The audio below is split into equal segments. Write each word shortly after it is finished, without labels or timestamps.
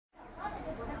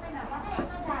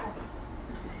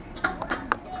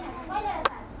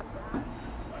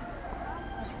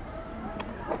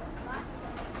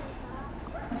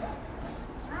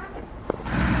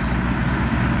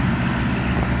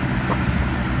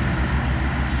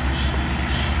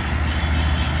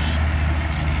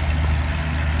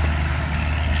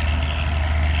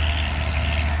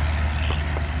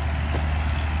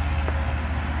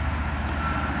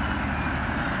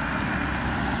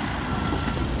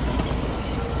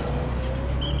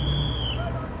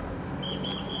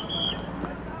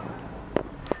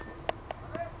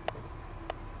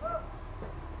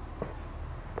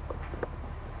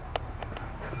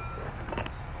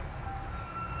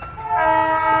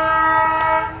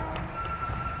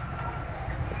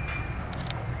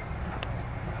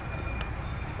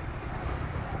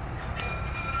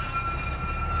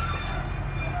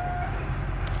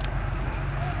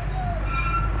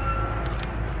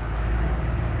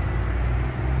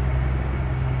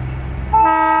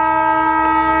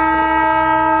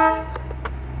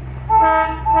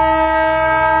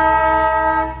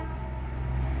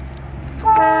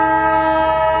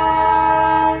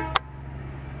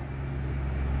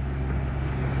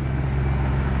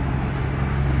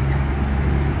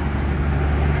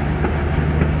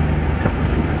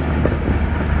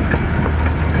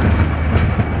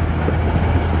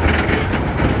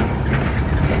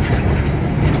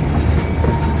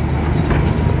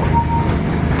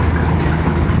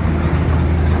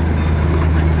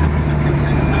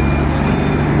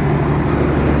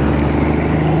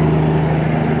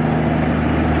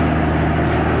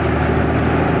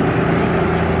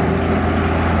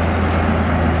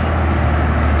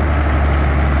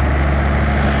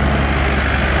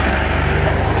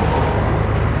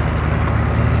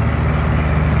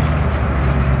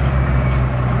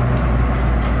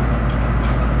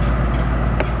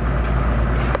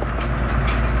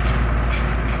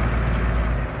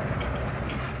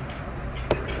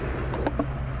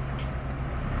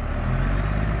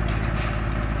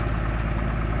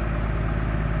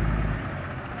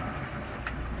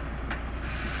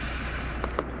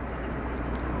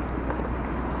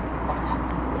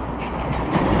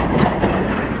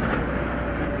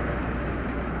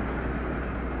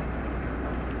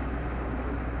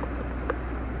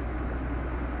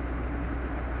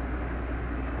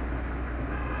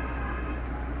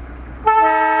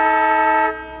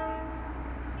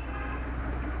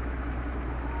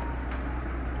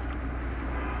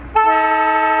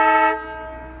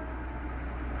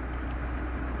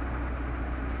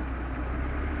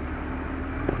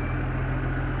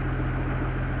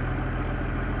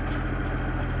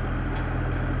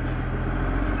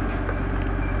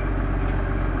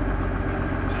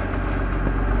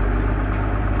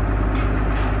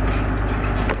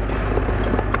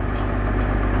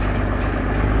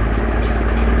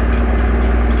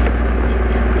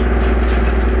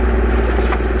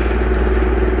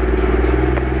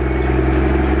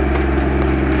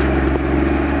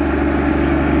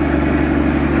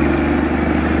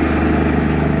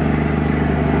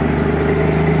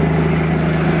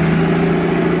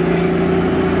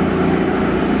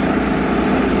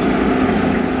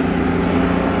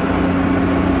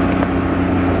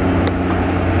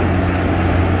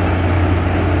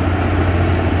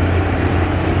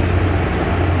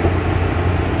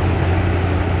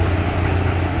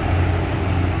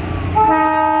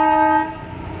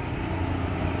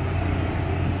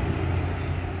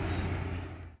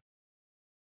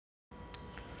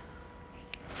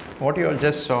What you all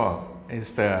just saw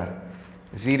is the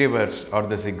Z reverse or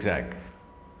the zigzag.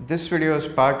 This video is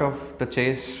part of the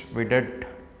chase we did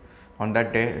on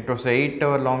that day. It was an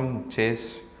 8-hour long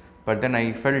chase, but then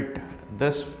I felt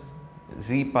this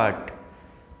Z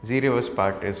reverse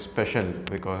part is special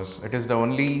because it is the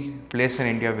only place in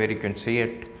India where you can see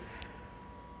it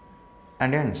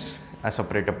and ends as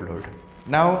separate upload.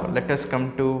 Now let us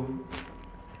come to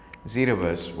Z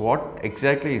reverse. What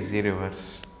exactly is Z reverse?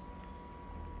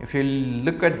 If you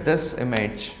look at this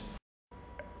image,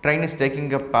 train is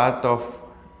taking a path of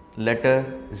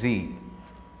letter Z.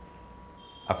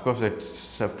 Of course,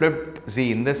 it's a flipped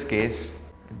Z in this case.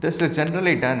 This is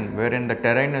generally done wherein the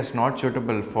terrain is not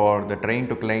suitable for the train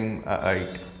to climb a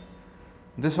height.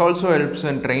 This also helps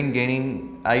in train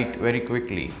gaining height very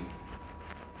quickly.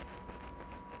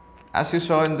 As you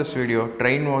saw in this video,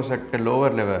 train was at a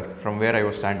lower level from where I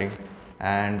was standing,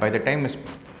 and by the time it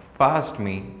passed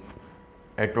me,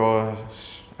 it was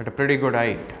at a pretty good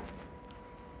height.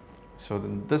 So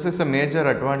this is a major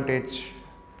advantage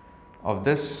of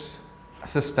this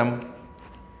system.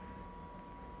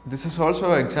 This is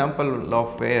also an example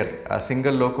of where a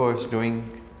single loco is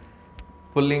doing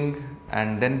pulling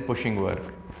and then pushing work.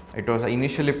 It was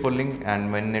initially pulling,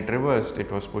 and when it reversed,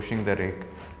 it was pushing the rake,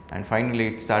 and finally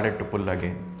it started to pull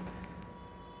again.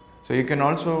 So you can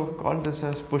also call this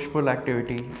as push-pull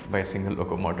activity by a single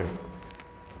locomotive.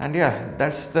 And yeah,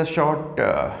 that's the short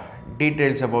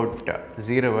details about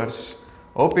Z reverse.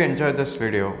 Hope you enjoyed this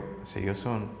video. See you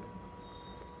soon.